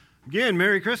Again,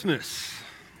 Merry Christmas.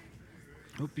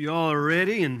 Hope you all are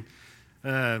ready, and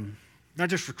not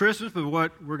just for Christmas, but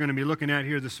what we're going to be looking at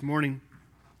here this morning.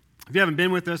 If you haven't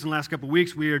been with us in the last couple of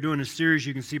weeks, we are doing a series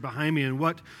you can see behind me, and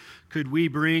what could we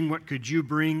bring, what could you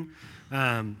bring?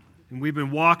 And we've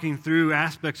been walking through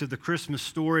aspects of the Christmas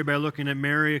story by looking at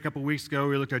Mary a couple of weeks ago.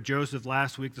 We looked at Joseph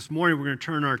last week. This morning, we're going to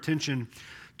turn our attention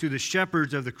to the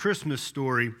shepherds of the Christmas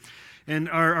story. And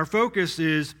our focus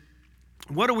is,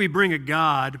 what do we bring a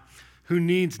God who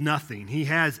needs nothing? He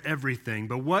has everything.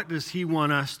 But what does he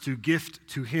want us to gift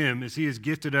to him as he has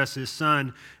gifted us his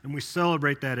son? And we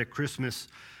celebrate that at Christmas.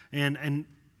 And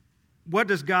what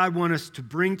does God want us to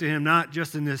bring to him, not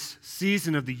just in this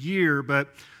season of the year, but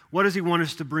what does he want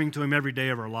us to bring to him every day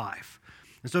of our life?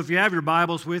 And so if you have your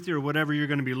Bibles with you or whatever you're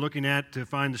going to be looking at to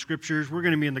find the scriptures, we're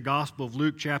going to be in the Gospel of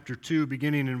Luke chapter 2,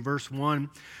 beginning in verse 1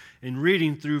 and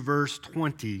reading through verse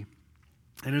 20.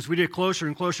 And as we get closer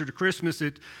and closer to Christmas,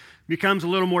 it becomes a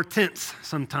little more tense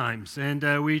sometimes. And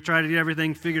we try to get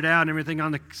everything figured out and everything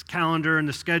on the calendar and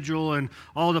the schedule and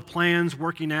all the plans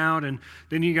working out. And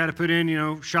then you got to put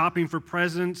in, shopping for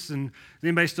presents. And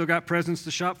anybody still got presents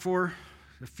to shop for?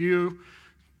 A few.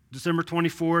 December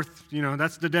 24th,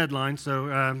 that's the deadline.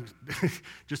 So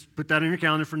just put that in your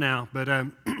calendar for now. But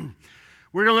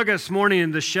we're going to look at this morning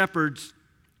in the shepherds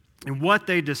and what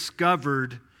they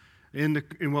discovered in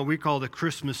what we call the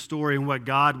Christmas story and what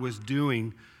God was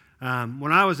doing.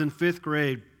 When I was in fifth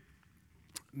grade,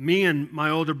 me and my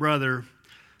older brother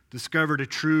discovered a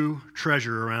true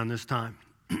treasure around this time.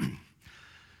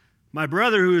 My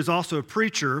brother, who is also a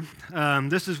preacher,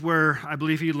 this is where I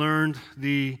believe he learned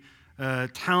the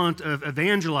talent of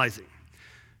evangelizing,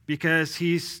 because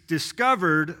he's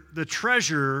discovered the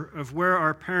treasure of where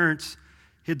our parents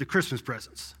hid the Christmas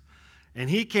presents. And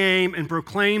he came and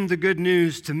proclaimed the good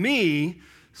news to me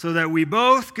so that we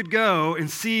both could go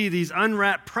and see these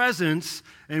unwrapped presents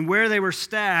and where they were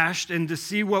stashed and to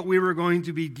see what we were going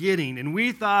to be getting. And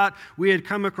we thought we had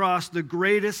come across the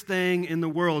greatest thing in the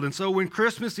world. And so when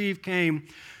Christmas Eve came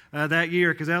that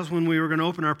year, because that was when we were going to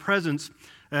open our presents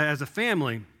as a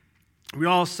family, we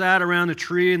all sat around the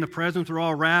tree and the presents were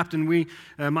all wrapped, and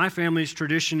my family's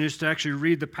tradition is to actually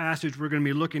read the passage we're going to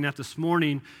be looking at this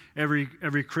morning every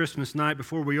Christmas night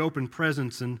before we open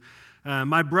presents. And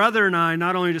my brother and I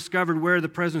not only discovered where the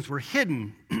presents were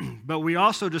hidden, but we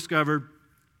also discovered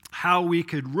how we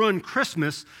could ruin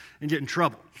Christmas and get in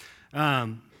trouble.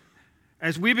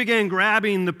 As we began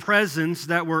grabbing the presents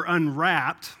that were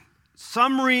unwrapped,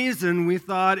 some reason we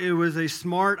thought it was a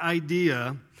smart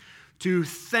idea to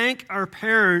thank our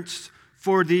parents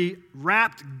for the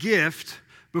wrapped gift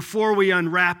before we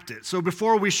unwrapped it. So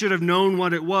before we should have known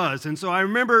what it was. And so I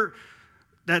remember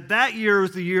that year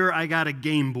was the year I got a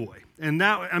Game Boy.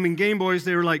 And Game Boys,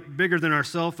 they were like bigger than our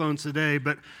cell phones today.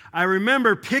 But I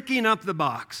remember picking up the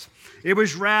box. It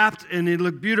was wrapped and it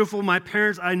looked beautiful. My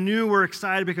parents, I knew, were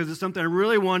excited because it's something I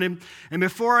really wanted. And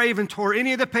before I even tore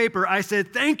any of the paper, I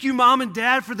said, "Thank you, Mom and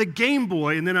Dad, for the Game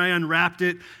Boy." And then I unwrapped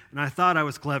it and I thought I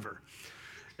was clever.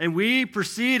 And we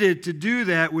proceeded to do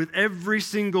that with every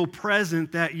single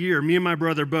present that year, me and my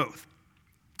brother both.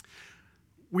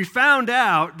 We found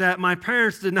out that my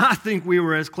parents did not think we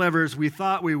were as clever as we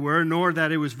thought we were, nor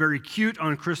that it was very cute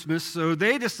on Christmas. So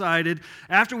they decided,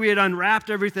 after we had unwrapped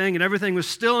everything and everything was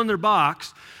still in their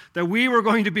box, that we were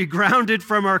going to be grounded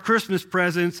from our Christmas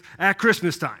presents at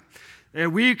Christmas time.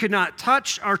 And we could not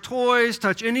touch our toys,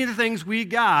 touch any of the things we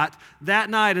got that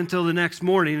night until the next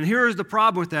morning. And here is the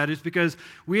problem with that, is because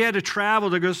we had to travel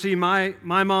to go see my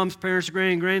mom's parents,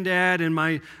 granddad, and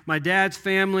my dad's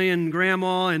family and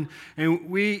grandma, and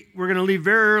we were going to leave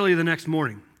very early the next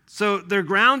morning. So their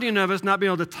grounding of us not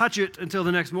being able to touch it until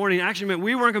the next morning actually meant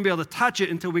we weren't going to be able to touch it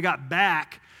until we got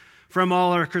back from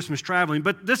all our Christmas traveling.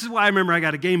 But this is why I remember I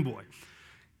got a Game Boy,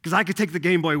 because I could take the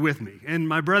Game Boy with me. And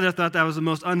my brother thought that was the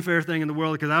most unfair thing in the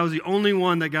world, because I was the only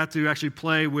one that got to actually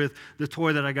play with the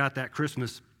toy that I got that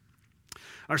Christmas.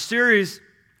 Our series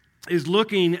is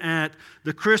looking at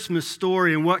the Christmas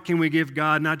story and what can we give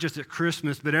God, not just at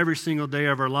Christmas, but every single day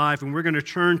of our life. And we're going to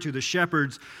turn to the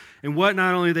shepherds and what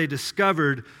not only they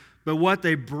discovered, but what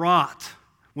they brought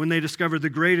when they discovered the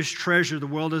greatest treasure the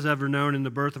world has ever known in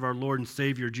the birth of our Lord and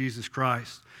Savior, Jesus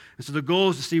Christ. And so the goal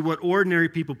is to see what ordinary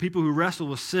people who wrestle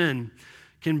with sin,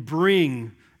 can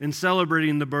bring in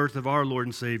celebrating the birth of our Lord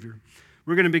and Savior.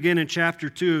 We're going to begin in chapter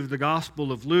 2 of the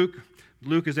Gospel of Luke.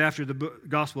 Luke is after the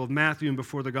Gospel of Matthew and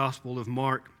before the Gospel of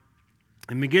Mark.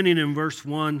 And beginning in verse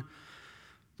 1,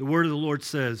 the word of the Lord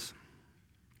says,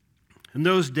 "In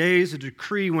those days a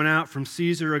decree went out from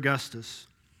Caesar Augustus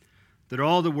that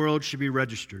all the world should be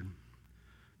registered.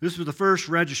 This was the first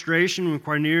registration when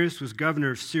Quirinius was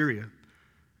governor of Syria.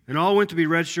 and all went to be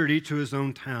registered, each to his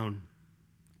own town.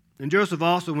 And Joseph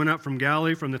also went up from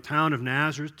Galilee, from the town of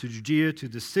Nazareth to Judea, to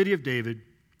the city of David,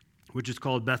 which is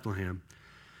called Bethlehem,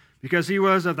 because he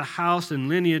was of the house and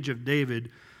lineage of David,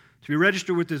 to be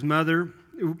registered with his mother,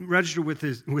 registered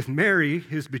with Mary,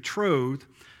 his betrothed,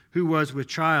 who was with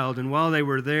child. And while they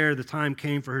were there, the time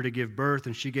came for her to give birth,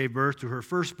 and she gave birth to her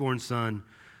firstborn son,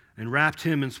 and wrapped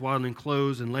him in swaddling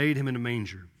clothes, and laid him in a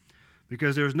manger,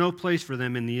 because there was no place for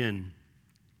them in the inn.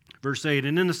 Verse 8,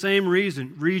 and in the same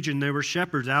region there were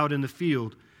shepherds out in the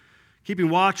field, keeping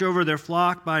watch over their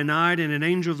flock by night, and an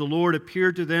angel of the Lord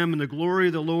appeared to them, and the glory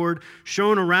of the Lord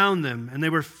shone around them, and they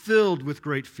were filled with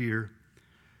great fear.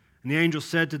 And the angel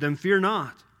said to them, fear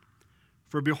not,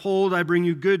 for behold, I bring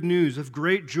you good news of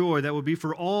great joy that will be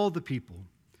for all the people.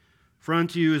 For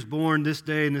unto you is born this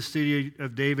day in the city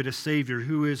of David a Savior,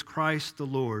 who is Christ the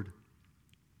Lord.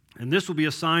 And this will be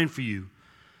a sign for you.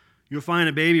 You'll find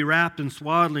a baby wrapped in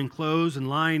swaddling clothes and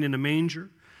lying in a manger.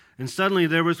 And suddenly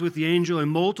there was with the angel a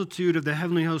multitude of the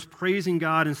heavenly host praising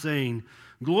God and saying,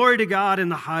 glory to God in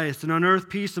the highest, and on earth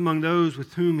peace among those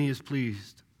with whom he is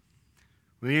pleased.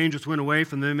 When the angels went away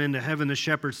from them into heaven, the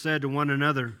shepherds said to one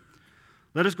another,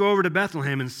 let us go over to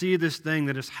Bethlehem and see this thing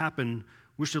that has happened,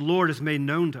 which the Lord has made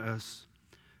known to us.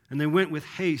 And they went with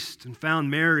haste and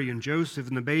found Mary and Joseph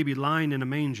and the baby lying in a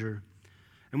manger.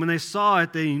 And when they saw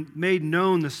it, they made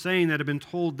known the saying that had been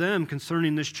told them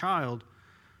concerning this child.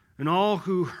 And all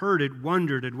who heard it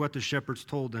wondered at what the shepherds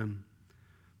told them.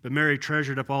 But Mary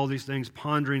treasured up all these things,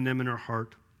 pondering them in her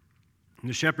heart. And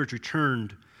the shepherds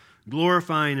returned,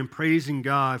 glorifying and praising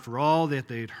God for all that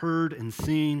they had heard and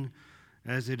seen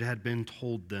as it had been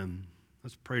told them.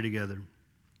 Let's pray together.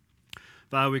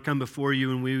 Father, we come before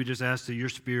you and we would just ask that your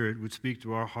Spirit would speak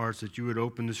to our hearts, that you would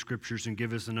open the Scriptures and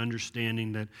give us an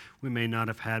understanding that we may not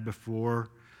have had before.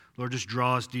 Lord, just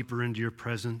draw us deeper into your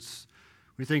presence.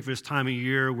 We think for this time of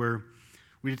year where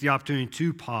we get the opportunity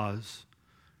to pause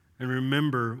and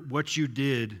remember what you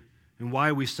did and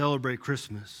why we celebrate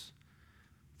Christmas.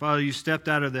 Father, you stepped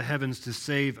out of the heavens to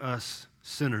save us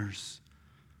sinners,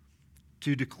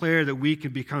 to declare that we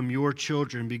can become your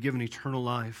children and be given eternal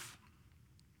life.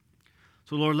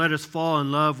 So, Lord, let us fall in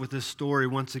love with this story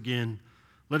once again.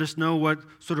 Let us know what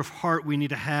sort of heart we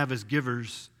need to have as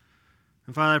givers.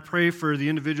 And, Father, I pray for the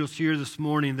individuals here this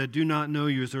morning that do not know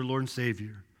you as their Lord and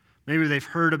Savior. Maybe they've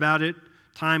heard about it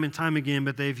time and time again,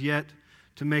 but they've yet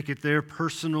to make it their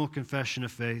personal confession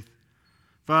of faith.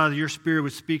 Father, your Spirit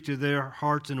would speak to their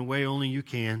hearts in a way only you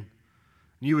can.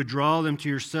 You would draw them to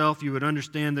yourself. You would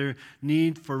understand their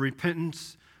need for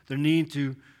repentance, their need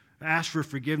to ask for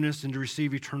forgiveness and to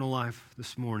receive eternal life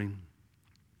this morning.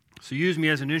 So use me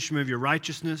as an instrument of your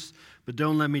righteousness, but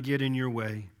don't let me get in your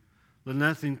way. Let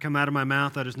nothing come out of my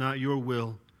mouth that is not your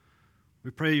will.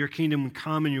 We pray that your kingdom would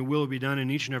come and your will would be done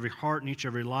in each and every heart, in each and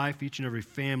every life, each and every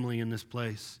family in this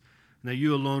place, and that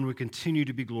you alone would continue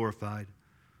to be glorified.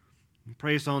 We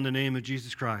pray this all in the name of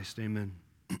Jesus Christ. Amen.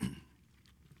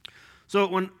 So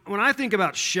when I think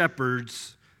about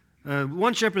shepherds,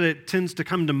 one shepherd that tends to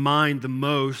come to mind the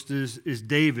most is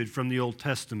David from the Old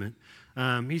Testament.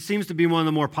 He seems to be one of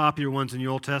the more popular ones in the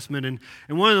Old Testament, and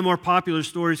one of the more popular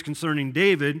stories concerning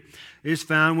David is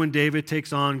found when David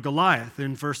takes on Goliath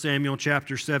in 1 Samuel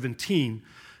chapter 17.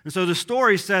 And so the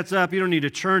story sets up, you don't need to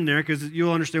turn there because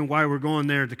you'll understand why we're going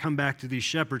there to come back to these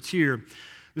shepherds here.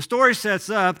 The story sets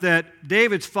up that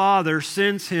David's father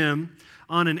sends him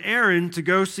on an errand to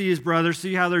go see his brothers,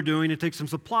 see how they're doing, and take some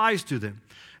supplies to them.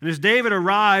 And as David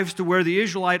arrives to where the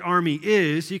Israelite army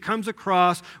is, he comes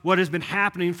across what has been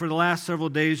happening for the last several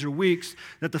days or weeks,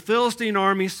 that the Philistine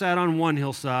army sat on one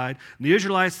hillside, and the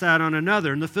Israelites sat on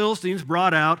another, and the Philistines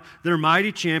brought out their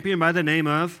mighty champion by the name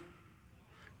of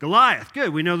Goliath.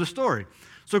 Good, we know the story.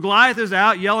 So Goliath is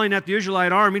out yelling at the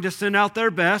Israelite army to send out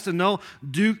their best, and they'll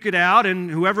duke it out,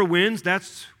 and whoever wins,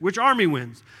 that's which army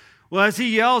wins. Well, as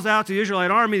he yells out to the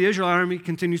Israelite army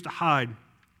continues to hide.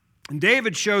 And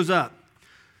David shows up,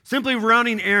 simply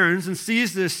running errands, and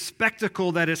sees this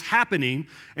spectacle that is happening,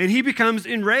 and he becomes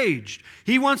enraged.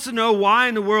 He wants to know why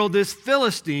in the world this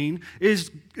Philistine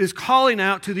is calling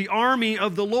out to the army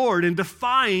of the Lord and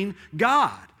defying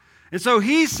God. And so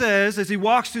he says, as he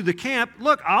walks through the camp,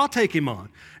 look, I'll take him on.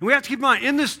 And we have to keep in mind,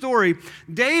 in this story,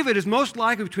 David is most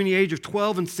likely between the age of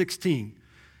 12 and 16.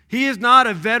 He is not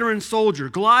a veteran soldier.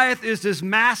 Goliath is this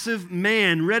massive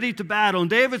man ready to battle. And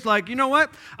David's like, you know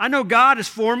what? I know God is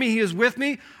for me. He is with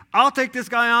me. I'll take this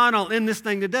guy on. I'll end this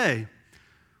thing today.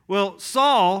 Well,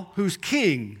 Saul, who's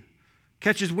king,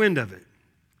 catches wind of it.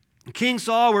 King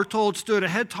Saul, we're told, stood a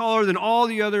head taller than all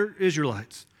the other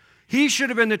Israelites. He should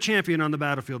have been the champion on the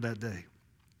battlefield that day.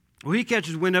 Well, he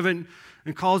catches wind of it,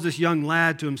 and calls this young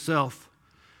lad to himself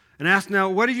and asks, now,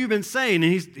 what have you been saying?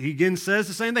 And he again says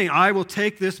the same thing. I will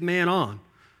take this man on.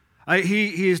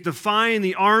 He is defying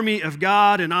the army of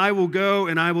God, and I will go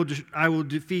and I will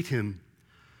defeat him.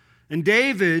 And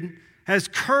David has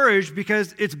courage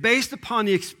because it's based upon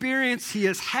the experience he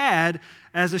has had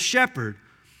as a shepherd.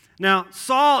 Now,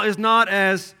 Saul is not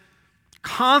as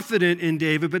confident in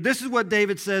David, but this is what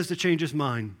David says to change his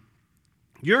mind.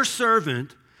 Your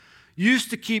servant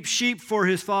used to keep sheep for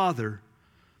his father.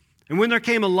 And when there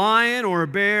came a lion or a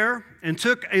bear and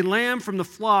took a lamb from the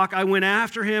flock, I went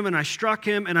after him and I struck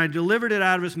him and I delivered it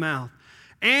out of his mouth.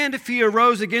 And if he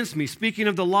arose against me, speaking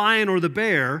of the lion or the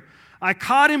bear, I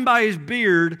caught him by his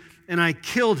beard and I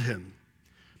killed him.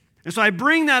 And so I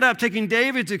bring that up, taking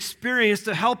David's experience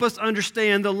to help us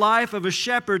understand the life of a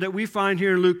shepherd that we find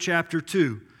here in Luke chapter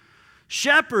 2.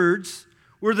 Shepherds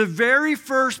were the very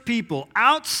first people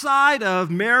outside of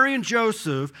Mary and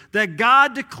Joseph that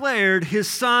God declared his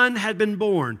son had been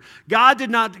born. God did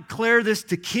not declare this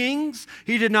to kings.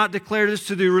 He did not declare this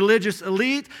to the religious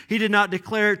elite. He did not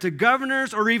declare it to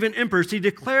governors or even emperors. He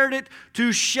declared it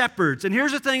to shepherds. And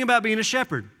here's the thing about being a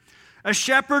shepherd. A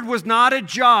shepherd was not a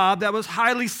job that was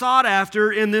highly sought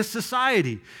after in this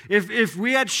society. If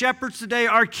we had shepherds today,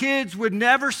 our kids would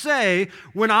never say,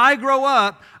 when I grow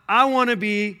up, I want to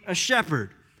be a shepherd.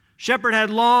 Shepherd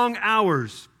had long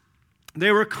hours.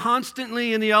 They were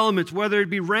constantly in the elements, whether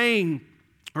it be rain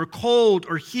or cold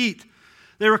or heat.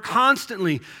 They were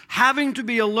constantly having to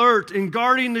be alert in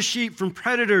guarding the sheep from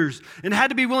predators and had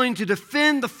to be willing to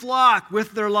defend the flock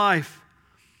with their life.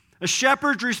 A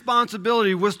shepherd's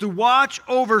responsibility was to watch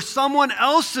over someone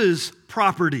else's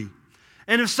property.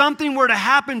 And if something were to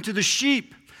happen to the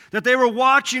sheep that they were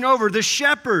watching over, the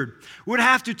shepherd would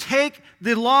have to take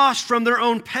the loss from their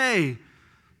own pay.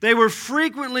 They were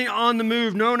frequently on the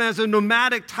move, known as a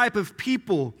nomadic type of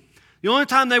people. The only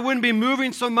time they wouldn't be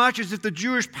moving so much is if the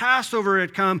Jewish Passover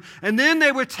had come, and then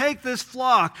they would take this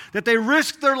flock that they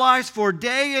risked their lives for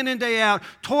day in and day out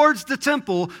towards the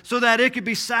temple so that it could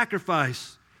be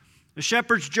sacrificed. A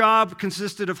shepherd's job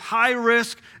consisted of high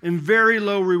risk and very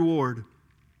low reward.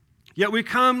 Yet we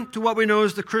come to what we know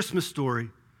as the Christmas story.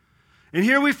 And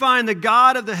here we find the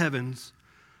God of the heavens,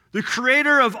 the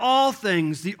creator of all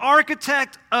things, the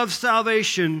architect of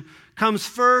salvation, comes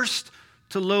first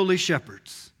to lowly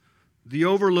shepherds, the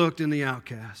overlooked and the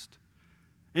outcast.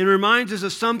 And reminds us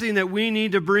of something that we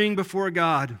need to bring before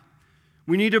God.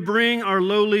 We need to bring our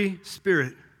lowly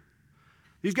spirit.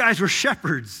 These guys were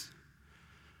shepherds.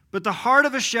 But the heart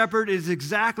of a shepherd is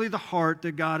exactly the heart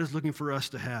that God is looking for us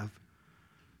to have.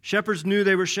 Shepherds knew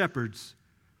they were shepherds.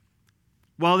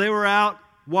 While they were out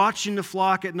watching the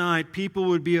flock at night, people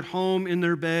would be at home in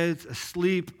their beds,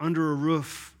 asleep under a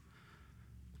roof.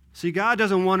 See, God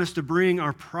doesn't want us to bring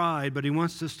our pride, but He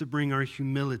wants us to bring our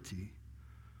humility,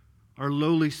 our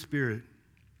lowly spirit.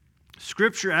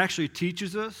 Scripture actually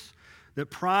teaches us that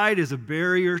pride is a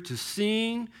barrier to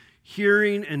seeing,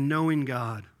 hearing, and knowing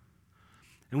God.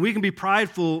 And we can be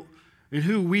prideful in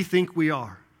who we think we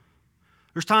are.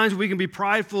 There's times we can be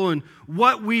prideful in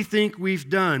what we think we've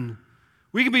done.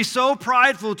 We can be so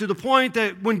prideful to the point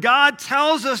that when God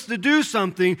tells us to do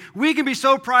something, we can be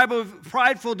so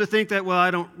prideful to think that, well,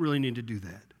 I don't really need to do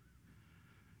that.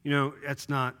 You know, that's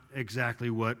not exactly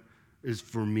what is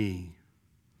for me.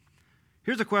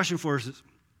 Here's a question for us.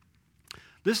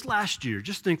 This last year,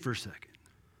 just think for a second.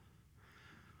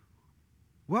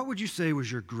 What would you say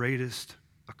was your greatest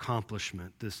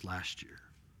accomplishment this last year?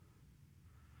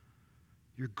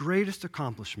 Your greatest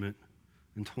accomplishment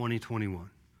in 2021.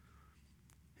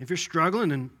 If you're struggling,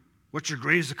 then what's your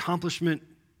greatest accomplishment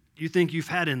you think you've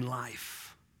had in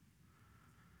life?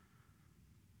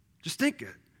 Just think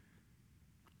it.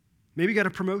 Maybe you got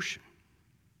a promotion.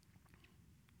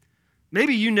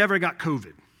 Maybe you never got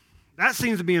COVID. That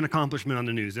seems to be an accomplishment on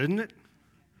the news, isn't it?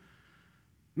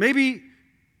 Maybe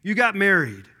you got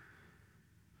married,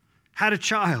 had a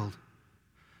child.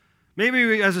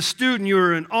 Maybe as a student you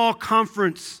were an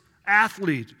all-conference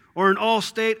athlete or an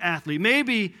all-state athlete.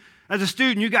 Maybe as a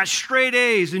student you got straight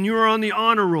A's and you were on the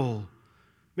honor roll.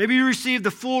 Maybe you received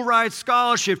the full-ride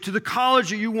scholarship to the college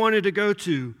that you wanted to go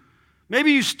to.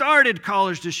 Maybe you started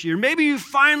college this year. Maybe you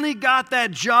finally got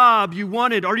that job you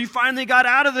wanted, or you finally got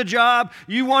out of the job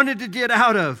you wanted to get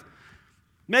out of.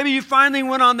 Maybe you finally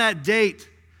went on that date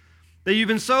that you've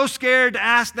been so scared to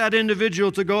ask that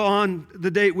individual to go on the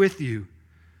date with you.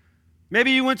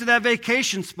 Maybe you went to that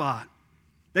vacation spot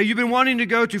that you've been wanting to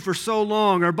go to for so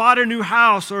long, or bought a new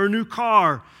house or a new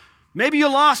car. Maybe you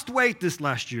lost weight this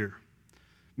last year.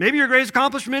 Maybe your greatest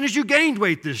accomplishment is you gained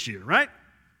weight this year, right?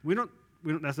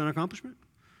 That's not an accomplishment.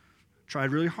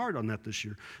 tried really hard on that this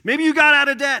year. Maybe you got out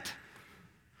of debt.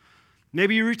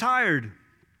 Maybe you retired.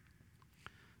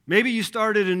 Maybe you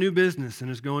started a new business and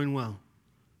it's going well.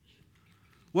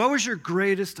 What was your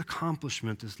greatest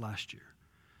accomplishment this last year?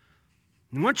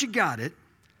 And once you got it,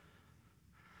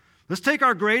 let's take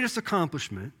our greatest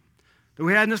accomplishment that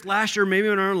we had in this last year, maybe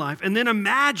in our life, and then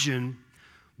imagine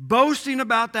boasting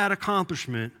about that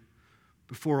accomplishment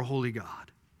before a holy God.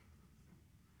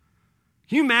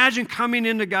 Can you imagine coming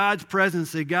into God's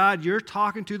presence and say, God, you're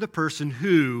talking to the person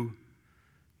who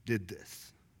did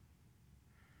this?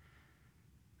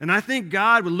 And I think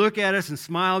God would look at us and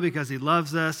smile because he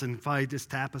loves us and probably just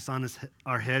tap us on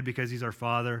our head because he's our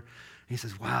Father. And he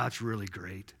says, wow, it's really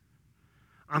great.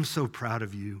 I'm so proud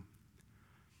of you.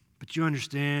 But you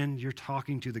understand, you're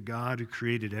talking to the God who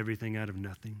created everything out of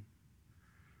nothing.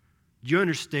 Do you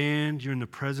understand you're in the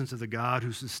presence of the God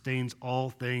who sustains all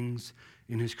things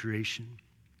in his creation?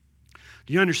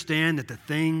 Do you understand that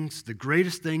the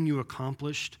greatest thing you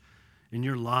accomplished in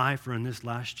your life or in this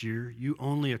last year, you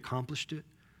only accomplished it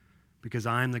because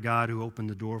I am the God who opened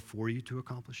the door for you to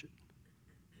accomplish it?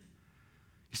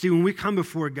 You see, when we come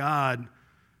before God,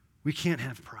 we can't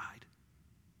have pride.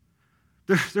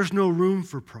 There's no room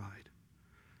for pride.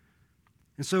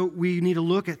 And so we need to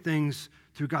look at things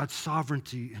through God's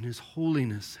sovereignty and his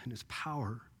holiness and his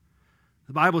power.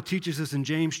 The Bible teaches us in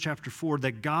James chapter 4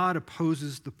 that God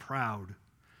opposes the proud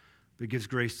but gives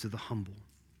grace to the humble.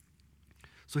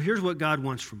 So here's what God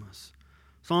wants from us.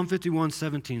 Psalm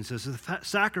 51:17 says, the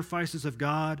sacrifices of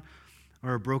God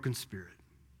are a broken spirit,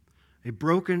 a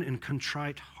broken and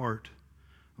contrite heart,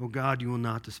 O God, you will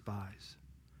not despise.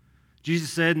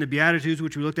 Jesus said in the Beatitudes,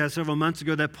 which we looked at several months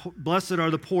ago, that blessed are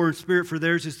the poor in spirit, for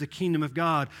theirs is the kingdom of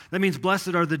God. That means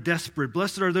blessed are the desperate.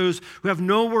 Blessed are those who have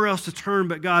nowhere else to turn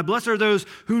but God. Blessed are those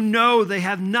who know they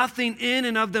have nothing in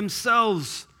and of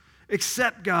themselves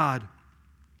except God.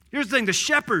 Here's the thing, the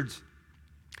shepherds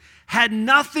had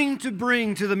nothing to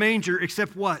bring to the manger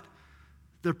except what?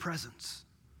 Their presence.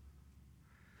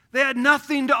 They had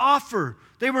nothing to offer.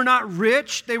 They were not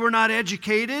rich. They were not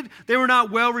educated. They were not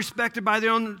well respected by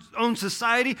their own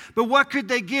society. But what could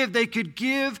they give? They could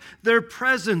give their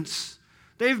presence.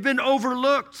 They've been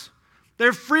overlooked.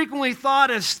 They're frequently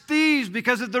thought as thieves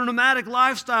because of their nomadic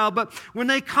lifestyle. But when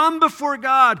they come before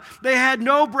God, they had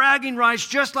no bragging rights,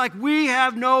 just like we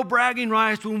have no bragging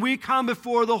rights when we come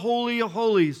before the Holy of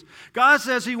Holies. God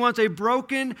says he wants a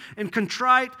broken and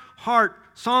contrite heart.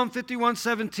 Psalm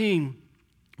 51:17.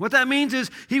 What that means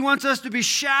is he wants us to be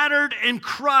shattered and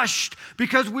crushed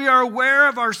because we are aware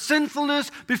of our sinfulness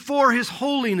before his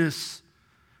holiness.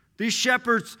 These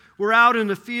shepherds were out in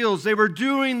the fields. They were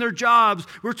doing their jobs.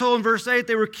 We're told in verse 8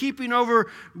 they were keeping over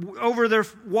their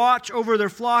watch over their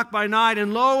flock by night.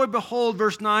 And lo and behold,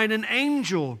 verse 9, an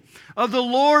angel of the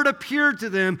Lord appeared to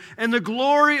them, and the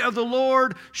glory of the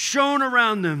Lord shone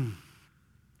around them.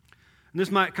 And this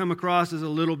might come across as a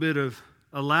little bit of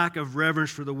a lack of reverence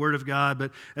for the Word of God,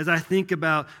 but as I think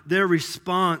about their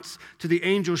response to the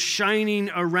angel shining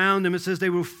around them, it says they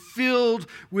were filled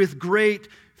with great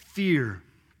fear.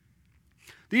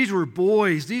 These were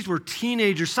boys, these were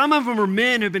teenagers. Some of them were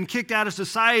men who had been kicked out of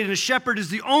society, and a shepherd is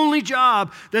the only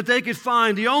job that they could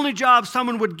find, the only job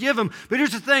someone would give them. But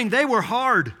here's the thing, they were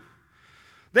hard.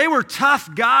 They were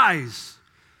tough guys.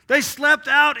 They slept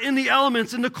out in the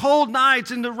elements, in the cold nights,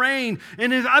 in the rain.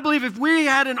 And I believe if we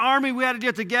had an army we had to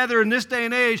get together in this day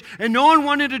and age, and no one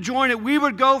wanted to join it, we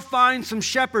would go find some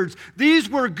shepherds. These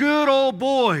were good old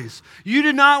boys. You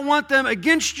did not want them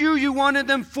against you. You wanted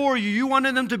them for you. You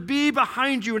wanted them to be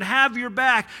behind you and have your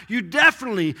back. You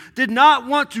definitely did not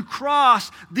want to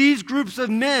cross these groups of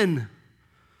men.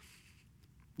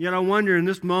 Yet I wonder in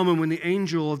this moment when the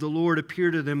angel of the Lord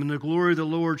appeared to them and the glory of the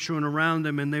Lord shone around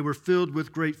them and they were filled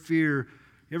with great fear,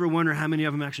 you ever wonder how many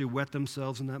of them actually wet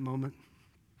themselves in that moment?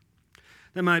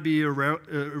 That might be a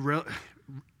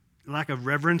lack of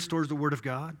reverence towards the Word of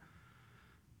God.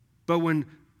 But when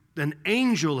an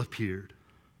angel appeared,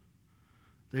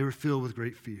 they were filled with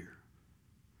great fear.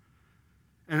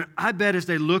 And I bet as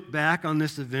they look back on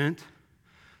this event,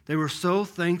 they were so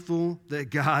thankful that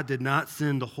God did not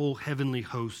send the whole heavenly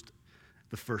host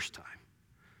the first time.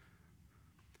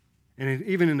 And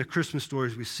even in the Christmas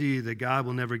stories, we see that God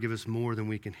will never give us more than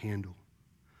we can handle.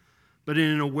 But in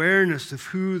an awareness of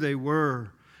who they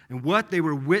were and what they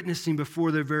were witnessing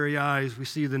before their very eyes, we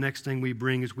see the next thing we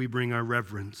bring is we bring our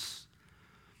reverence.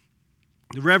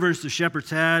 The reverence the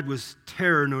shepherds had was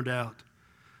terror, no doubt.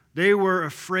 They were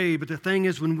afraid, but the thing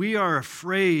is, when we are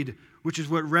afraid, which is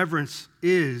what reverence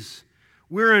is,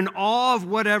 we're in awe of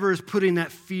whatever is putting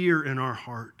that fear in our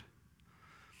heart.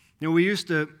 You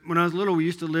know, when I was little, we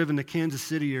used to live in the Kansas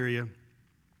City area.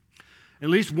 at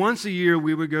least once a year,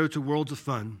 we would go to Worlds of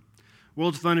Fun.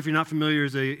 Worlds of Fun, if you're not familiar,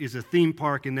 is a theme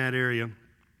park in that area.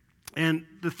 And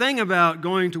the thing about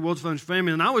going to Worlds of Fun with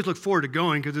family, and I always look forward to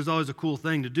going because it's always a cool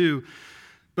thing to do,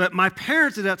 but my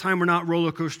parents at that time were not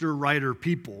roller coaster rider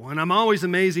people. And I'm always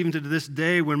amazed even to this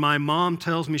day when my mom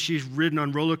tells me she's ridden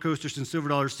on roller coasters in Silver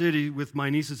Dollar City with my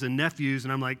nieces and nephews,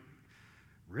 and I'm like,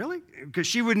 really? Because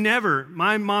she would never,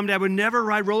 my mom and dad would never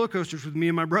ride roller coasters with me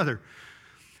and my brother.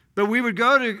 But we would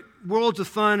go to Worlds of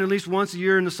Fun at least once a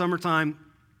year in the summertime.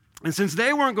 And since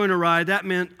they weren't going to ride, that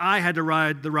meant I had to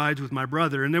ride the rides with my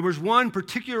brother. And there was one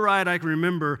particular ride I can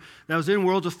remember that was in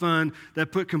Worlds of Fun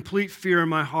that put complete fear in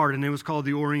my heart, and it was called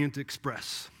the Orient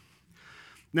Express.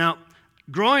 Now,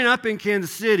 growing up in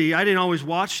Kansas City, I didn't always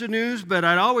watch the news, but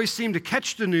I'd always seem to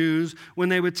catch the news when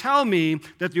they would tell me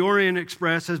that the Orient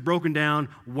Express has broken down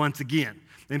once again.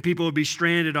 And people would be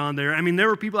stranded on there. I mean, there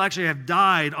were people actually have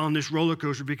died on this roller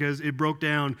coaster because it broke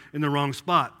down in the wrong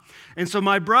spot. And so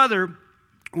my brother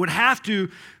would have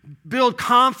to build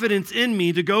confidence in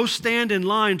me to go stand in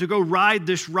line to go ride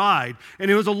this ride. And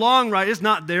it was a long ride. It's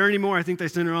not there anymore. I think they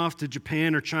sent it off to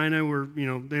Japan or China where,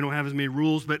 they don't have as many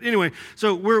rules. But anyway,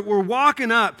 so we're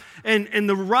walking up, and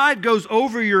the ride goes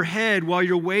over your head while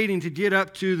you're waiting to get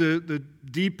up to the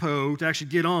depot to actually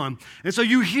get on. And so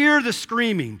you hear the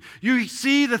screaming. You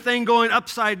see the thing going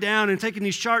upside down and taking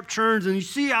these sharp turns, and you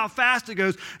see how fast it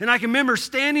goes. And I can remember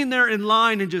standing there in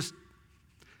line and just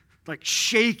like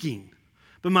shaking.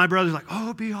 But my brother's like, oh,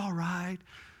 it'll be all right.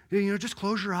 Just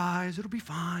close your eyes. It'll be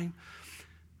fine.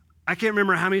 I can't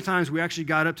remember how many times we actually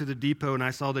got up to the depot and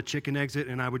I saw the chicken exit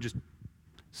and I would just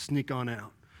sneak on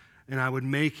out. And I would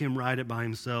make him ride it by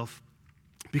himself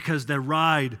because the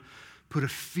ride put a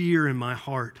fear in my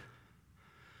heart.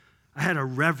 I had a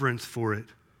reverence for it.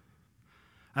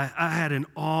 I had an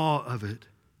awe of it.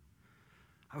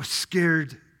 I was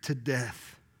scared to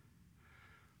death.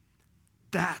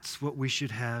 That's what we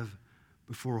should have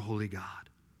before a holy God.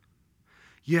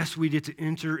 Yes, we get to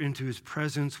enter into his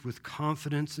presence with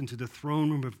confidence into the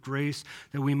throne room of grace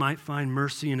that we might find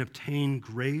mercy and obtain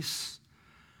grace,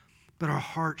 but our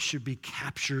hearts should be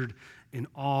captured in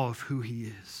awe of who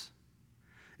he is,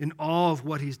 in awe of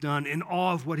what he's done, in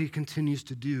awe of what he continues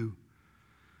to do.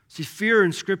 See, fear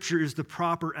in Scripture is the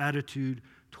proper attitude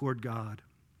toward God.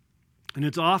 And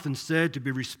it's often said to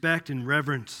be respect and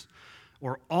reverence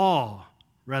or awe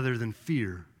rather than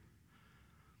fear.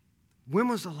 When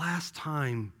was the last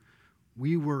time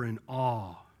we were in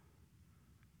awe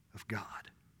of God?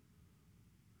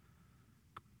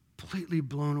 Completely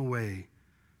blown away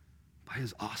by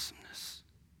his awesomeness,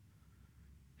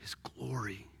 his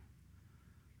glory,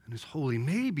 and his holy.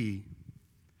 Maybe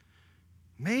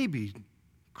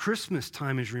Christmas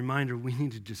time is a reminder we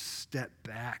need to just step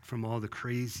back from all the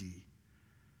crazy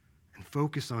and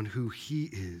focus on who he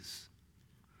is.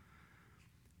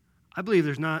 I believe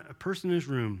there's not a person in this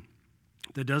room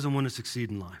that doesn't want to succeed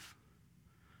in life.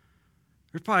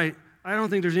 I don't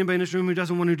think there's anybody in this room who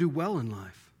doesn't want to do well in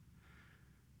life.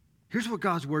 Here's what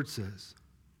God's word says.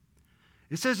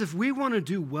 It says if we want to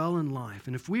do well in life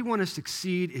and if we want to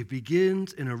succeed, it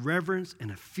begins in a reverence and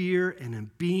a fear and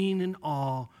in being in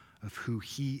awe of who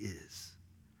he is.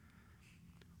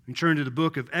 We turn to the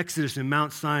book of Exodus in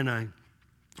Mount Sinai.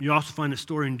 You also find a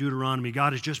story in Deuteronomy.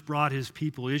 God has just brought his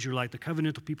people, Israelite, the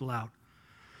covenantal people, out.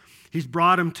 He's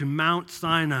brought them to Mount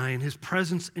Sinai, and his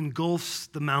presence engulfs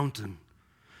the mountain.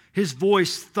 His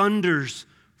voice thunders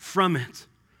from it.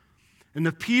 And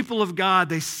the people of God,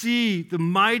 they see the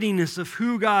mightiness of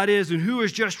who God is and who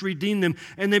has just redeemed them,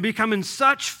 and they become in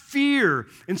such fear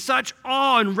and such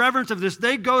awe and reverence of this.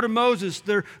 They go to Moses,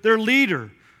 their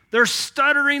leader, their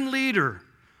stuttering leader,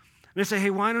 and they say, hey,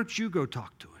 why don't you go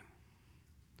talk to him?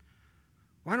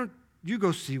 Why don't you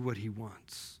go see what he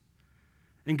wants?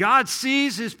 And God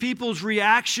sees his people's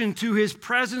reaction to his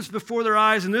presence before their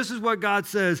eyes, and this is what God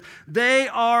says. They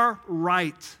are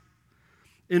right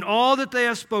in all that they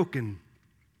have spoken.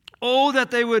 Oh,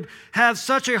 that they would have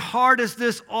such a heart as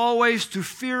this always to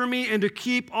fear me and to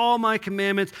keep all my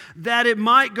commandments, that it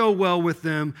might go well with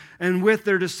them and with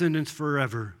their descendants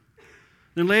forever.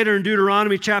 Then later in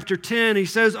Deuteronomy chapter 10, he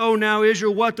says, oh, now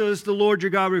Israel, what does the Lord your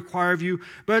God require of you?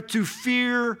 But to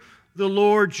fear the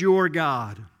Lord your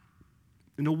God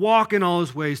and to walk in all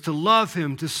his ways, to love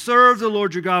him, to serve the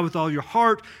Lord your God with all your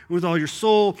heart and with all your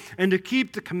soul, and to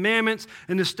keep the commandments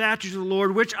and the statutes of the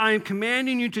Lord, which I am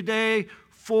commanding you today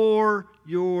for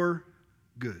your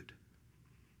good.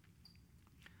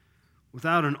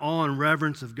 Without an awe and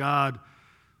reverence of God,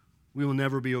 we will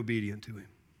never be obedient to him.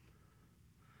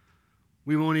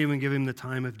 We won't even give him the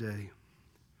time of day.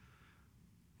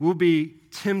 we'll be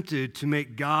tempted to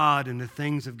make God and the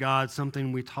things of God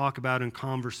something we talk about in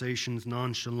conversations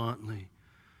nonchalantly.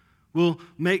 We'll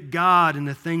make God and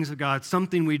the things of God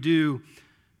something we do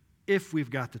if we've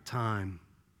got the time,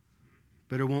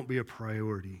 but it won't be a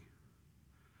priority.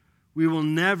 We will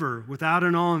never, without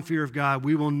an awe and fear of God,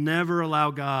 we will never allow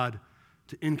God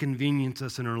to inconvenience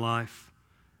us in our life,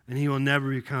 and He will never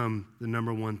become the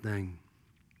number one thing.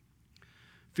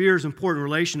 Fear is important in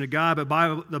relation to God,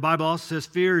 but the Bible also says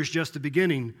fear is just the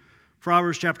beginning.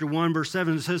 Proverbs chapter 1, verse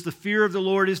 7, it says, the fear of the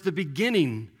Lord is the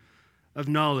beginning of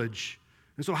knowledge.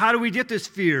 And so how do we get this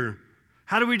fear?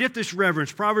 How do we get this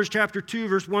reverence? Proverbs chapter 2,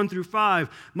 verse 1 through 5.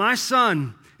 My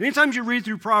son, anytime you read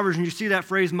through Proverbs and you see that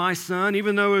phrase, my son,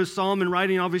 even though it was Solomon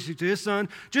writing obviously to his son,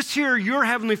 just hear your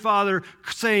heavenly Father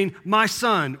saying, my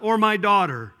son or my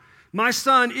daughter. My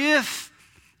son, if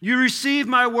you receive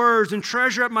my words and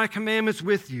treasure up my commandments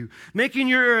with you, making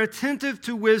your ear attentive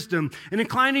to wisdom and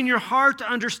inclining your heart to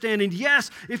understanding. Yes,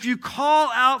 if you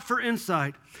call out for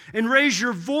insight and raise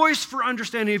your voice for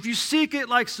understanding, if you seek it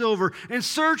like silver and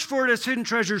search for it as hidden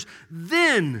treasures,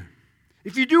 then,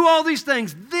 if you do all these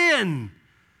things, then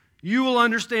you will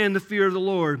understand the fear of the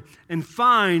Lord and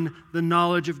find the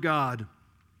knowledge of God.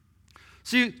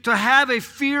 See, to have a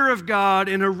fear of God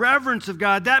and a reverence of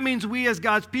God, that means we as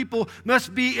God's people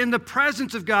must be in the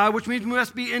presence of God, which means we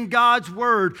must be in God's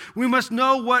Word. We must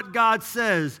know what God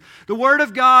says. The Word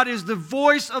of God is the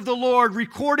voice of the Lord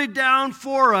recorded down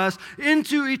for us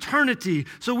into eternity,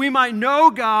 so we might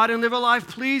know God and live a life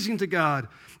pleasing to God.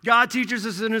 God teaches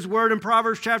us in His Word in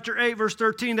Proverbs chapter 8, verse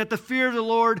 13, that the fear of the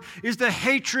Lord is the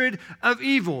hatred of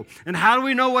evil. And how do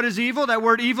we know what is evil? That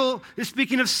word evil is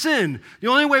speaking of sin. The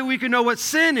only way we can know what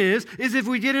sin is if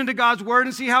we get into God's Word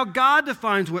and see how God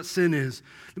defines what sin is.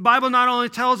 The Bible not only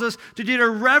tells us to get a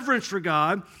reverence for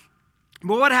God,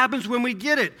 but what happens when we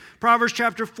get it? Proverbs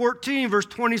chapter 14, verse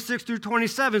 26 through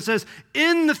 27 says,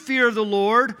 in the fear of the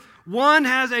Lord, one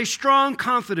has a strong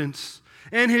confidence,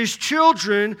 and his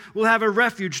children will have a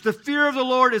refuge. The fear of the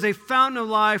Lord is a fountain of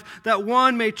life, that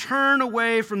one may turn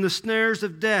away from the snares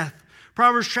of death.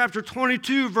 Proverbs chapter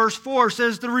 22, verse 4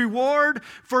 says, the reward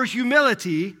for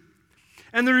humility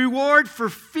and the reward for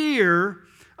fear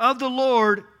of the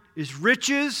Lord is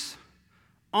riches,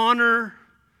 honor,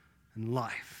 and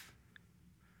life.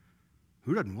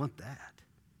 Who doesn't want that?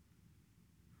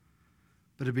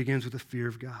 But it begins with the fear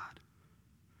of God.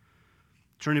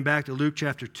 Turning back to Luke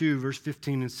chapter 2, verse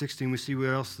 15 and 16, we see what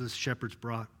else the shepherds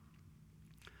brought.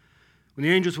 When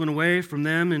the angels went away from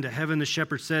them into heaven, the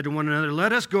shepherds said to one another,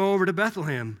 let us go over to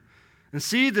Bethlehem and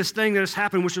see this thing that has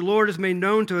happened, which the Lord has made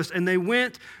known to us. And they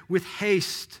went with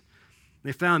haste.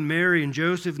 They found Mary and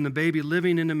Joseph and the baby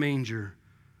living in a manger.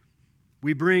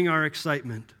 We bring our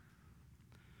excitement.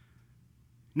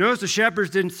 Notice the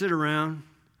shepherds didn't sit around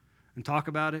and talk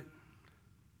about it.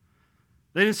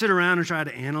 They didn't sit around and try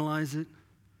to analyze it.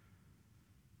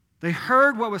 They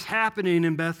heard what was happening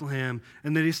in Bethlehem,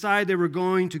 and they decided they were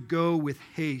going to go with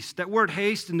haste. That word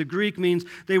haste in the Greek means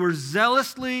they were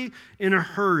zealously in a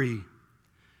hurry.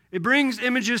 It brings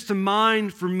images to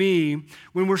mind for me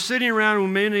when we're sitting around,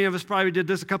 and many of us probably did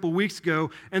this a couple weeks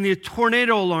ago, and the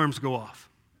tornado alarms go off.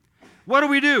 What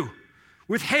do?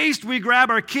 With haste, we grab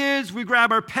our kids, we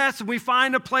grab our pets, and we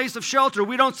find a place of shelter.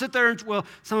 We don't sit there and, well,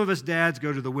 some of us dads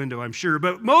go to the window, I'm sure,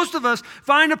 but most of us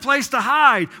find a place to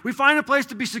hide. We find a place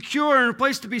to be secure and a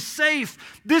place to be safe.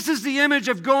 This is the image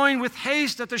of going with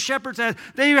haste that the shepherds had.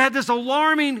 They had this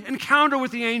alarming encounter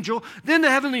with the angel, then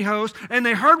the heavenly host, and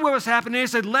they heard what was happening. They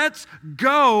said, let's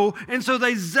go. And so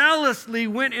they zealously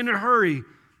went in a hurry.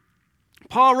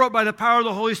 Paul wrote by the power of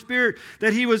the Holy Spirit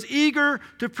that he was eager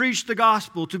to preach the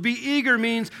gospel. To be eager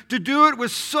means to do it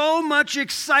with so much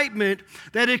excitement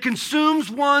that it consumes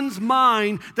one's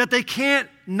mind that they can't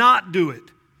not do it.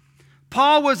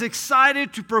 Paul was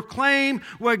excited to proclaim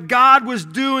what God was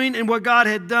doing and what God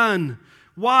had done.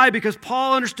 Why? Because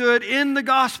Paul understood in the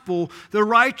gospel the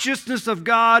righteousness of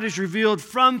God is revealed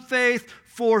from faith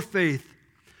for faith.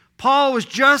 Paul was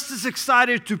just as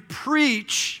excited to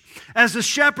preach as the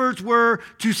shepherds were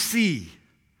to see.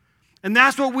 And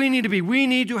that's what we need to be. We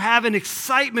need to have an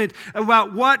excitement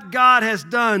about what God has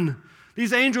done.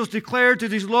 These angels declared to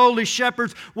these lowly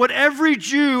shepherds what every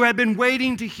Jew had been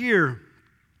waiting to hear.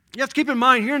 You have to keep in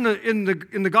mind here in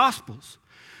the Gospels,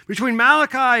 between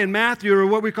Malachi and Matthew, or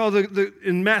what we call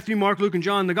in Matthew, Mark, Luke, and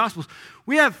John, the Gospels,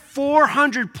 we have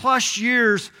 400 plus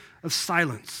years of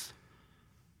silence.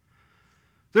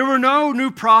 There were no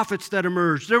new prophets that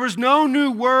emerged. There was no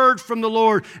new word from the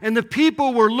Lord. And the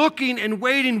people were looking and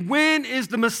waiting. When is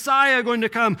the Messiah going to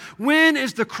come? When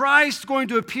is the Christ going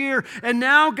to appear? And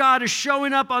now God is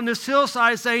showing up on this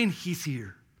hillside saying, He's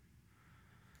here.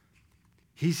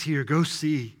 He's here. Go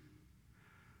see.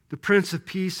 The Prince of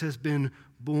Peace has been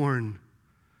born.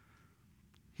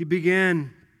 He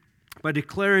began by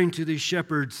declaring to these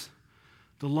shepherds,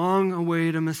 the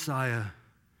long-awaited Messiah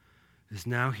is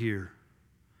now here,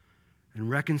 and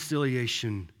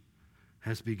reconciliation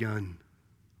has begun.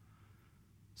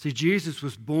 See, Jesus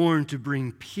was born to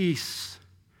bring peace.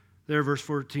 There, verse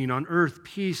 14, on earth,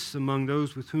 peace among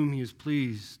those with whom he is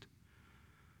pleased.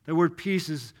 That word peace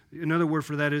is, another word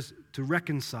for that is to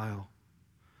reconcile.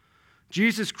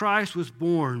 Jesus Christ was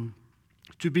born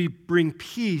to bring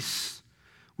peace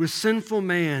with sinful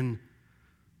man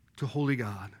to holy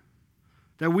God,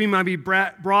 that we might be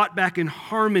brought back in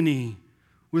harmony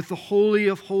with the Holy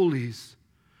of Holies.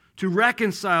 To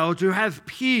reconcile, to have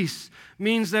peace,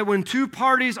 means that when two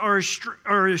parties are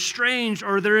estranged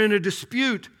or they're in a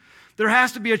dispute, there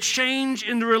has to be a change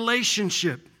in the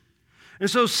relationship. And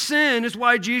so sin is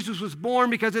why Jesus was born,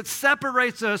 because it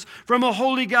separates us from a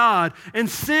holy God. And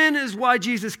sin is why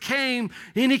Jesus came,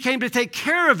 and he came to take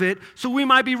care of it so we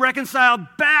might be reconciled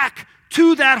back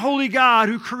to that holy God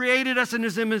who created us in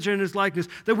his image and his likeness,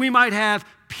 that we might have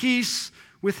peace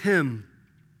with him.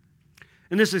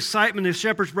 In this excitement, the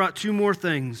shepherds brought two more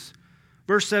things.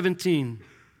 Verse 17.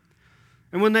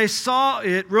 And when they saw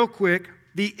it, real quick,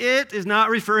 the it is not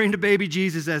referring to baby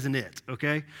Jesus as an it,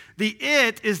 okay? The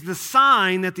it is the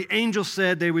sign that the angel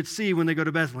said they would see when they go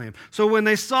to Bethlehem. So when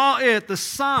they saw it, the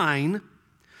sign,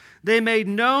 they made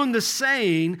known the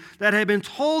saying that had been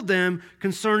told them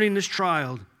concerning this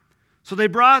child. So they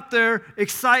brought their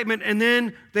excitement, and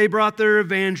then they brought their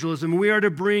evangelism. We are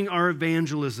to bring our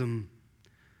evangelism.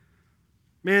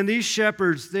 Man, these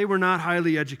shepherds, they were not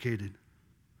highly educated.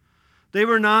 They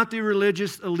were not the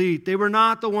religious elite. They were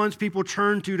not the ones people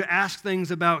turned to ask things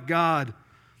about God.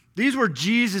 These were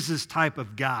Jesus' type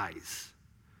of guys.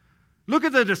 Look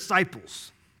at the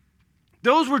disciples.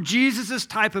 Those were Jesus'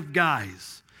 type of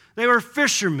guys. They were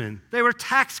fishermen. They were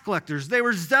tax collectors. They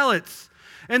were zealots.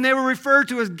 And they were referred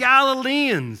to as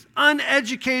Galileans,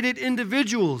 uneducated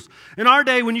individuals. In our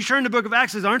day, when you turn to the book of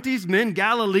Acts, aren't these men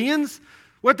Galileans?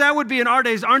 What that would be in our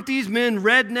days, aren't these men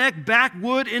redneck,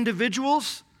 backwood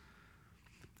individuals?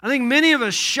 I think many of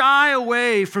us shy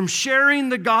away from sharing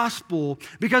the gospel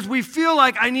because we feel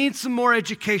like I need some more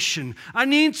education. I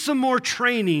need some more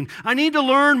training. I need to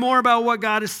learn more about what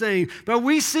God is saying. But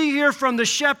we see here from the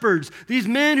shepherds, these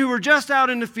men who were just out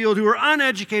in the field, who were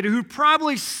uneducated, who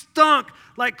probably stunk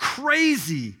like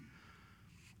crazy.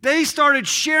 They started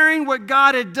sharing what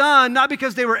God had done, not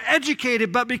because they were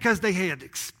educated, but because they had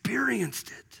experienced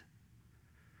it.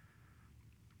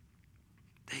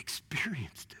 They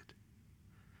experienced it.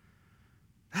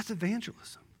 That's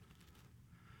evangelism.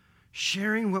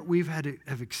 Sharing what we've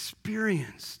have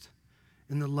experienced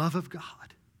in the love of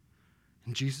God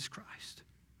in Jesus Christ.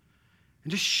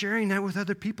 And just sharing that with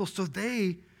other people so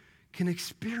they can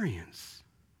experience.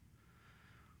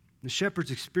 The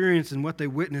shepherds' experience and what they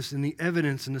witnessed and the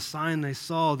evidence and the sign they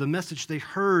saw, the message they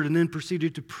heard and then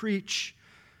proceeded to preach.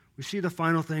 We see the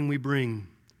final thing we bring.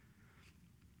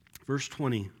 Verse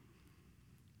 20.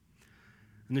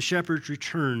 And the shepherds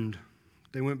returned.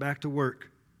 They went back to work.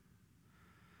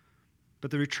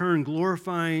 But they returned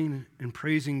glorifying and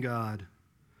praising God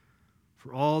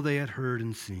for all they had heard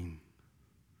and seen.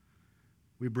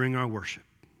 We bring our worship.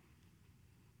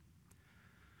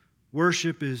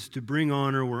 Worship is to bring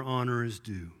honor where honor is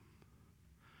due.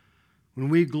 When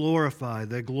we glorify,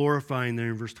 that glorifying there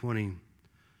in verse 20,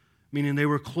 meaning they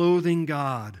were clothing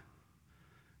God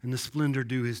in the splendor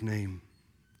due his name.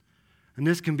 And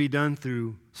this can be done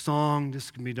through song, this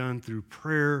can be done through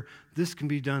prayer, this can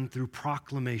be done through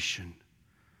proclamation.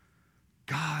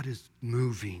 God is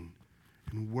moving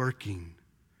and working.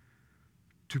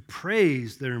 To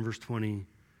praise, there in verse 20,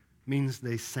 means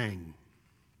they sang.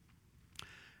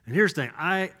 And here's the thing,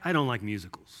 I don't like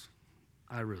musicals.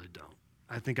 I really don't.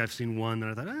 I think I've seen one that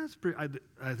I thought, that's pretty, I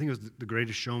think it was The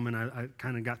Greatest Showman. I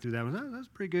kind of got through that one. That's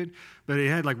pretty good. But it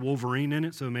had like Wolverine in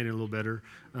it, so it made it a little better.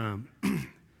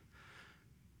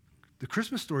 The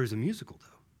Christmas Story is a musical,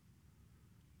 though.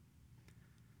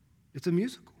 It's a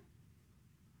musical.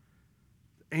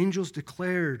 The angels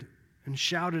declared and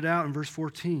shouted out in verse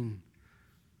 14.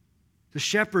 The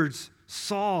shepherds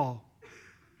saw,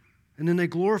 and then they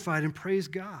glorified and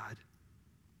praised God.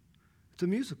 It's a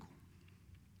musical.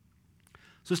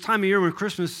 So this time of year when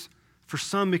Christmas, for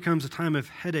some, becomes a time of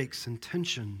headaches and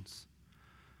tensions,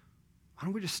 why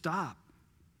don't we just stop?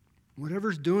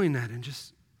 Whatever's doing that and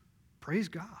just praise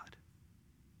God.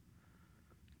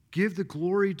 Give the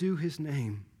glory due his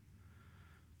name.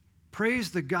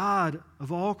 Praise the God of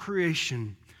all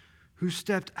creation who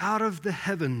stepped out of the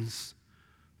heavens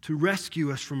to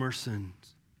rescue us from our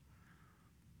sins.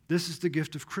 This is the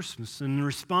gift of Christmas. And in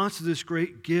response to this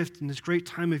great gift and this great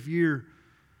time of year,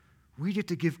 we get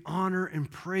to give honor and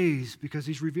praise because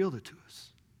he's revealed it to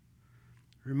us.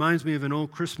 It reminds me of an old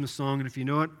Christmas song, and if you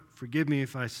know it, forgive me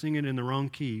if I sing it in the wrong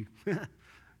key. Of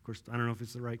course, I don't know if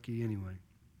it's the right key anyway.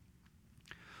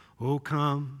 Oh,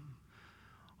 come,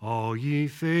 all ye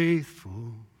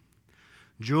faithful,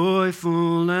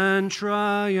 joyful and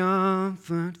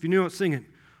triumphant. If you knew it, sing it.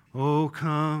 O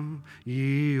come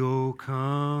ye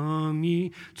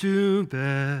to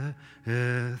Bethlehem.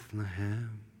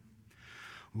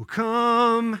 O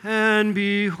come and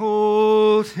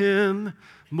behold him,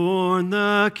 born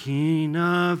the King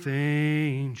of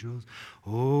angels.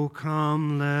 O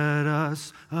come, let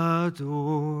us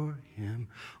adore him.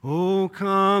 O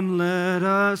come, let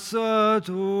us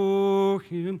adore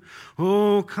him.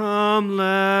 O come,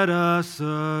 let us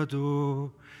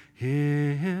adore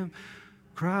him.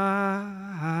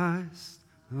 Christ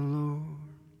the Lord.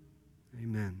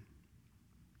 Amen.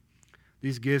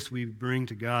 These gifts we bring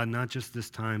to God not just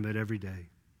this time, but every day.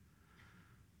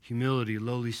 Humility,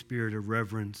 lowly spirit of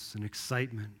reverence and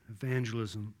excitement,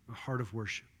 evangelism, a heart of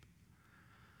worship.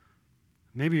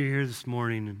 Maybe you're here this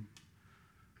morning, and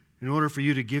in order for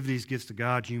you to give these gifts to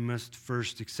God, you must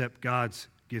first accept God's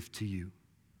gift to you,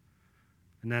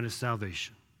 and that is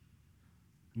salvation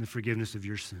and the forgiveness of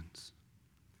your sins.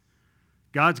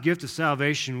 God's gift of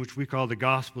salvation, which we call the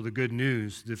gospel, the good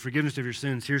news, the forgiveness of your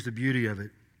sins, here's the beauty of it.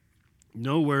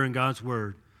 Nowhere in God's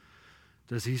word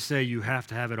does he say you have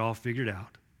to have it all figured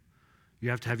out.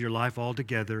 You have to have your life all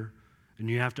together, and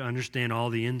you have to understand all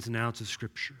the ins and outs of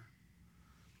Scripture.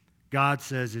 God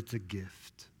says it's a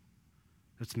gift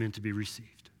that's meant to be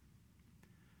received.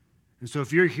 And so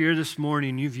if you're here this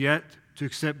morning, you've yet to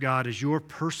accept God as your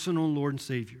personal Lord and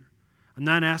Savior. I'm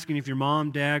not asking if your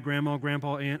mom, dad, grandma,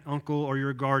 grandpa, aunt, uncle, or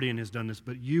your guardian has done this,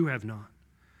 but you have not.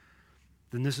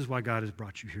 Then this is why God has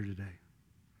brought you here today.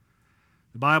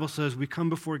 The Bible says we come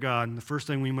before God, and the first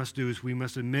thing we must do is we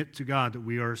must admit to God that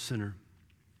we are a sinner.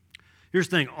 Here's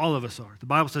the thing, all of us are. The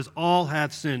Bible says all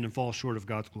have sinned and fall short of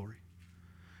God's glory.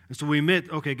 And so we admit,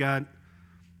 okay, God,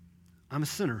 I'm a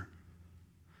sinner.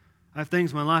 I have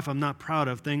things in my life I'm not proud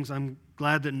of, things I'm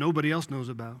glad that nobody else knows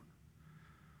about.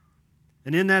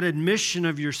 And in that admission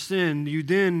of your sin, you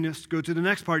then just go to the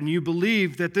next part, and you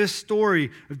believe that this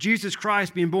story of Jesus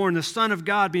Christ being born, the Son of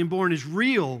God being born, is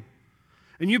real.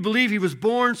 And you believe he was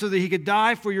born so that he could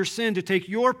die for your sin, to take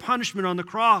your punishment on the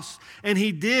cross. And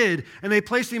he did. And they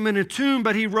placed him in a tomb,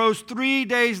 but he rose 3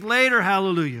 days later,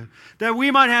 hallelujah, that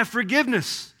we might have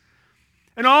forgiveness.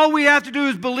 And all we have to do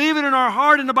is believe it in our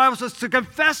heart, and the Bible says to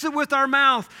confess it with our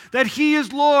mouth, that he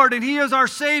is Lord and he is our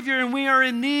Savior and we are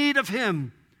in need of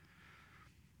him.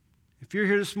 If you're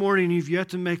here this morning and you've yet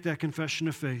to make that confession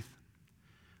of faith,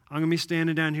 I'm going to be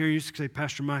standing down here and you just say,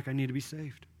 Pastor Mike, I need to be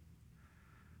saved.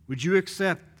 Would you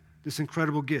accept this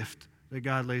incredible gift that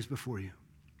God lays before you?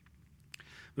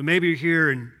 But maybe you're here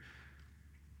and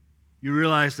you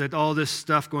realize that all this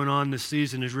stuff going on this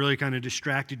season has really kind of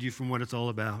distracted you from what it's all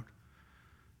about.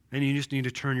 And you just need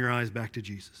to turn your eyes back to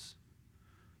Jesus,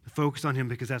 to focus on him,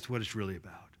 because that's what it's really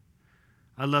about.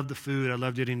 I love the food. I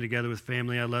love getting together with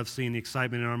family. I love seeing the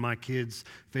excitement on my kids'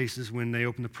 faces when they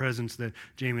open the presents that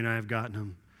Jamie and I have gotten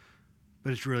them.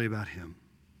 But it's really about him.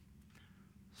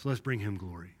 So let's bring him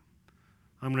glory.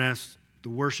 I'm going to ask the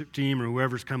worship team or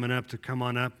whoever's coming up to come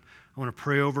on up. I want to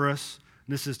pray over us.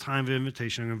 And this is time of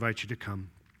invitation. I'm going to invite you to come.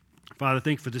 Father,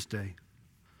 thank you for this day.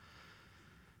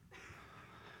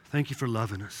 Thank you for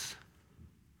loving us.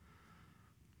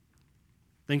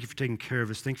 Thank you for taking care of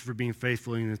us. Thank you for being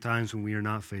faithful in the times when we are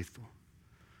not faithful.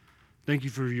 Thank you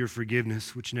for your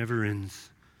forgiveness, which never ends.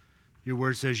 Your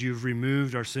word says you've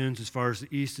removed our sins as far as the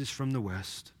east is from the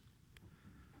west.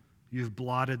 You've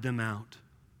blotted them out.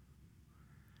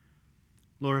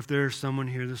 Lord, if there's someone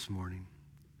here this morning,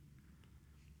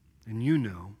 and you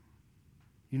know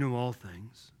all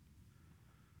things.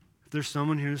 If there's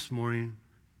someone here this morning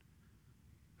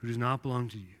who does not belong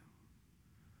to you,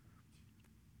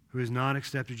 who has not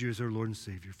accepted you as their Lord and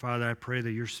Savior, Father, I pray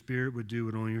that your Spirit would do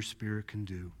what only your Spirit can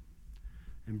do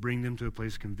and bring them to a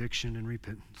place of conviction and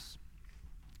repentance,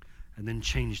 and then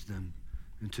change them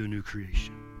into a new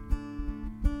creation.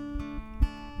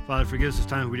 Father, forgive us this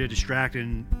time we did distracted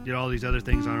and did all these other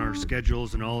things on our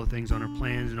schedules and all the things on our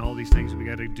plans and all these things that we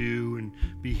got to do and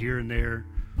be here and there,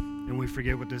 and we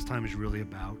forget what this time is really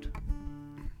about.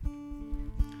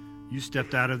 You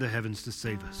stepped out of the heavens to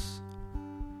save us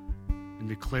and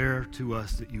declare to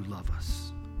us that you love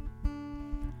us.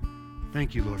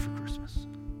 Thank you, Lord, for Christmas.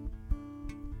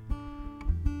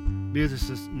 Be with us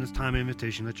in this time of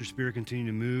invitation. Let your Spirit continue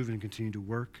to move and continue to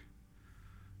work.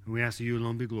 And we ask that you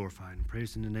alone be glorified and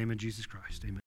praised in the name of Jesus Christ. Amen.